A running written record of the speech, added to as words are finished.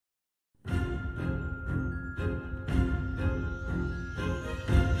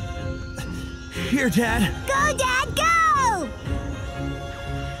Here, Dad. Go, Dad, go!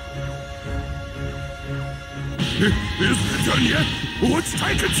 Isn't it done yet? What's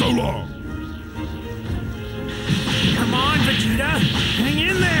taking so long? Come on, Vegeta! Hang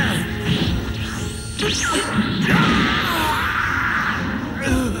in there!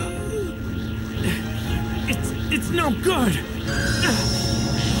 It's no good!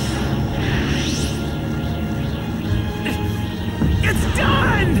 It's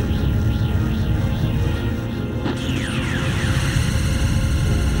done!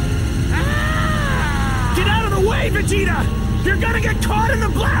 Get out of the way, Vegeta! You're gonna get caught in the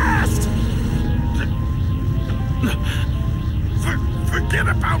blast! Forget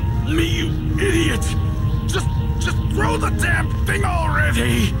about me, you idiot! Just throw the damn thing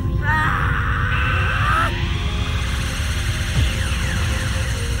already!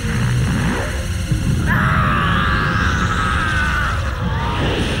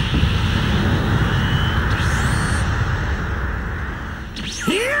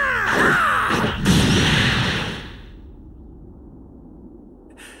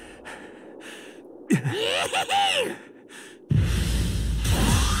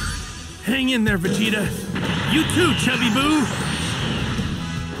 Hang in there, Vegeta. You too, Chubby Boo.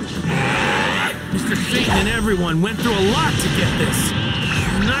 Mr. Satan and everyone went through a lot to get this.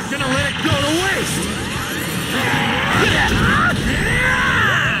 I'm not gonna let it go to waste.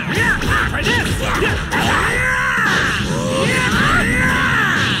 Try this.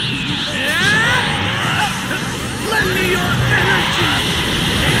 Lend me your energy.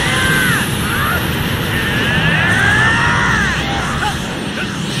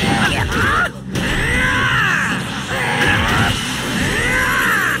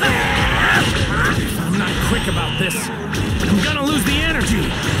 If I'm not quick about this, I'm gonna lose the energy.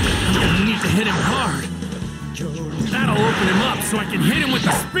 I'm gonna need to hit him hard. That'll open him up so I can hit him with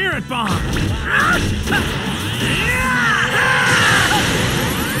the Spirit Bomb.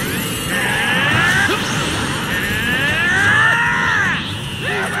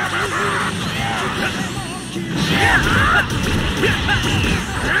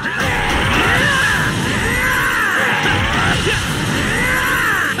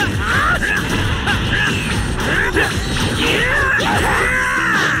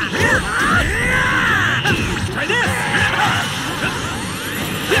 Try this!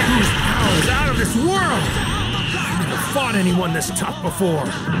 Whose power is out of this world? I've never fought anyone this tough before.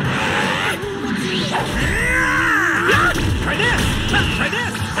 Try this! Try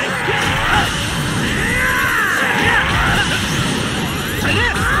this! Try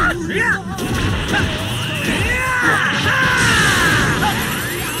this!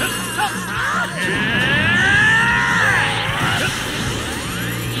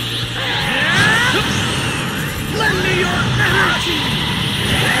 Lend me your energy!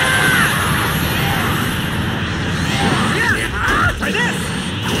 Try this!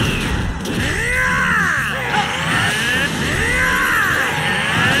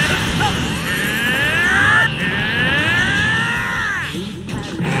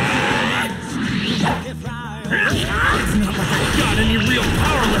 It's not like I've got any real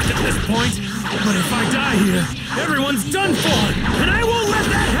power left at this point, but if I die here, everyone's done for, and I won't let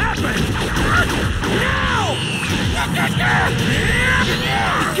that happen! No!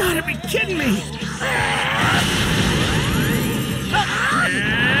 You gotta be kidding me!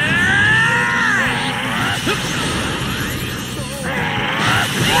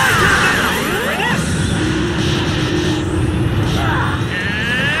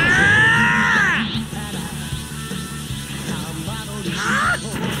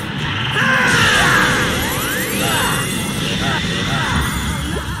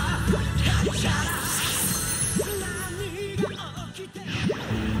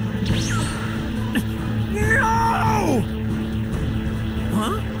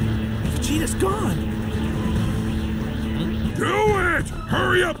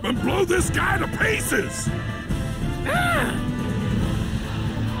 Hurry up and blow this guy to pieces!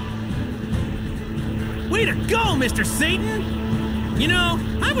 Way to go, Mr. Satan! You know,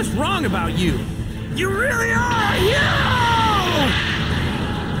 I was wrong about you. You really are a hero!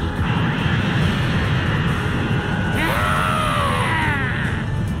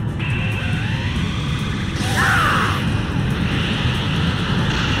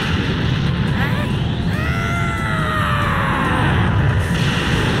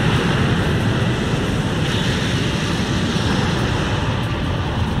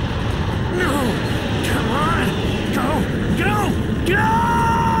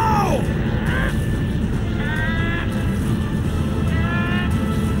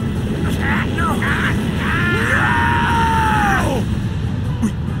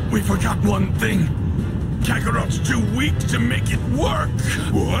 one thing. Kakarot's too weak to make it work.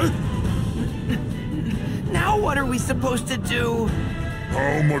 What? Now what are we supposed to do?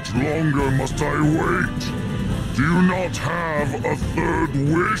 How much longer must I wait? Do you not have a third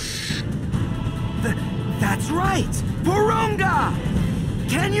wish? That's right! Purunga!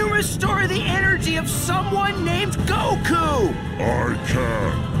 Can you restore the energy of someone named Goku? I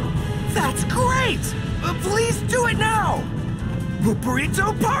can. That's great! Please do it now!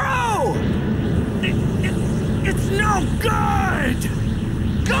 Burrito Paro! It's no good!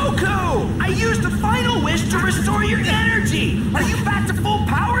 Goku! I used the final wish to restore your energy! Are you back to full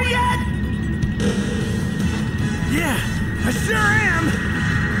power yet? Yeah, I sure am!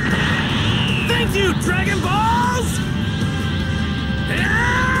 Thank you, Dragon Balls!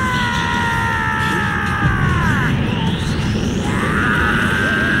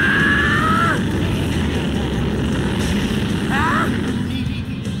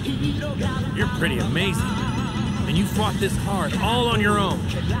 You're pretty amazing. And you fought this hard, all on your own.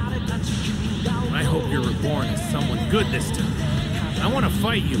 I hope you're reborn as someone good this time. I want to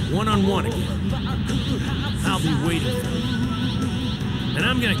fight you one-on-one again. I'll be waiting for you. And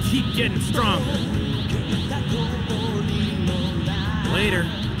I'm gonna keep getting stronger. Later.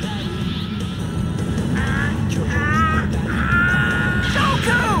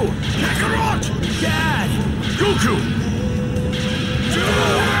 Goku! Kakarot! Dad! Goku!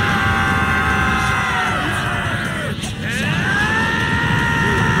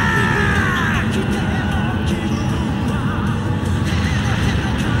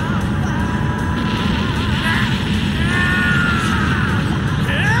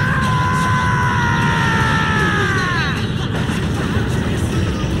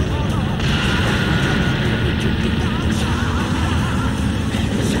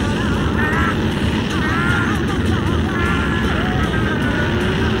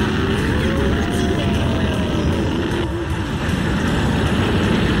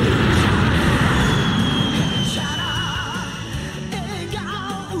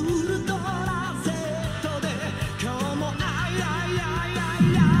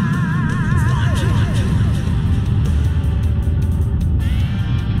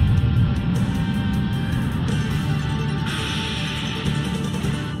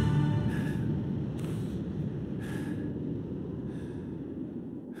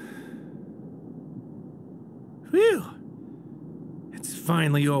 Phew! It's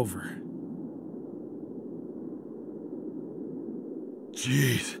finally over.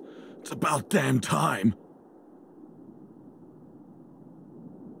 Jeez, it's about damn time.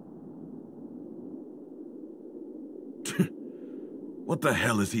 What the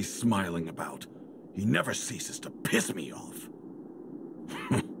hell is he smiling about? He never ceases to piss me off.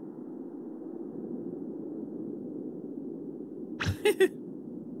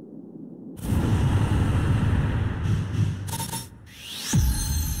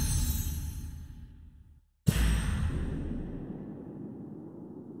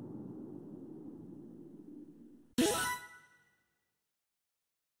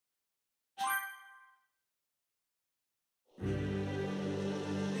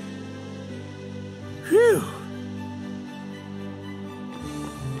 Phew!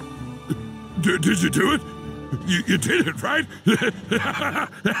 Did you do it? You did it, right?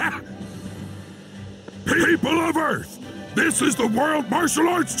 People of Earth, this is the World Martial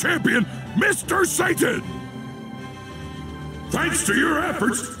Arts Champion, Mr. Satan! Thanks to your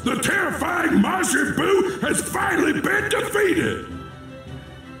efforts, the terrifying Majin Buu has finally been defeated!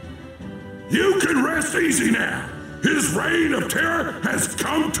 You can rest easy now. His reign of terror has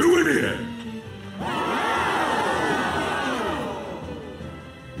come to an end.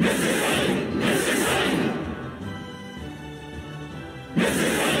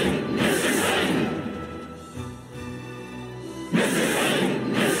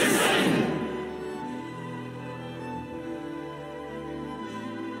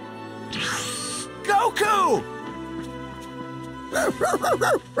 Goku!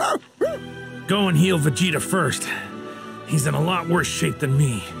 Go and heal Vegeta first. He's in a lot worse shape than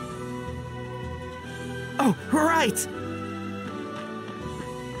me. Oh, right!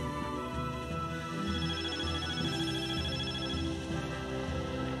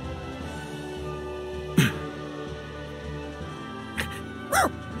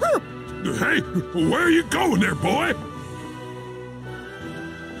 Hey, where are you going there, boy?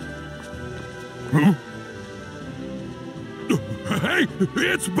 Huh? Hey,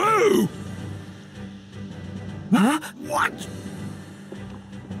 it's Boo! Huh? What?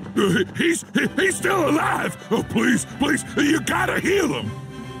 He's still alive! Oh, please, you gotta heal him!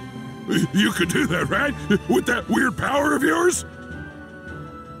 You can do that, right? With that weird power of yours?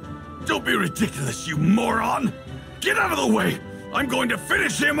 Don't be ridiculous, you moron! Get out of the way! I'm going to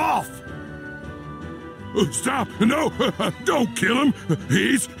finish him off! Stop! No! Don't kill him!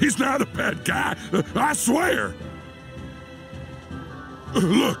 He's not a bad guy! I swear!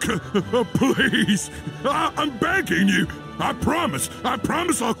 Look, please! I'm begging you! I promise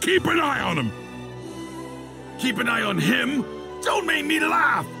I'll keep an eye on him! Keep an eye on him? Don't make me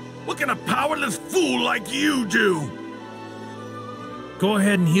laugh! What can a powerless fool like you do? Go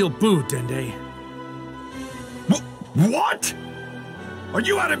ahead and heal Boo, Dende. What? Are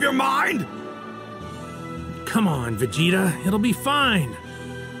you out of your mind? Come on, Vegeta. It'll be fine.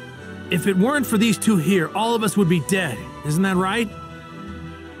 If it weren't for these two here, all of us would be dead. Isn't that right?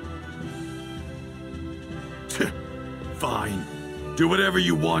 Fine. Do whatever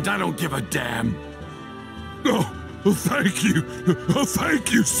you want. I don't give a damn. Oh, thank you.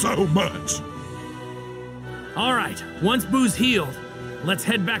 Thank you so much. All right. Once Boo's healed, let's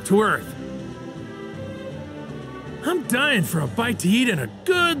head back to Earth. I'm dying for a bite to eat and a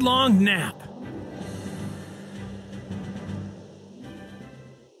good long nap.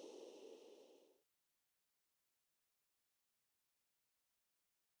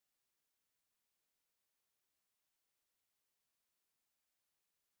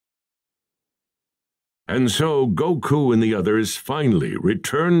 And so Goku and the others finally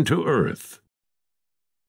returned to Earth.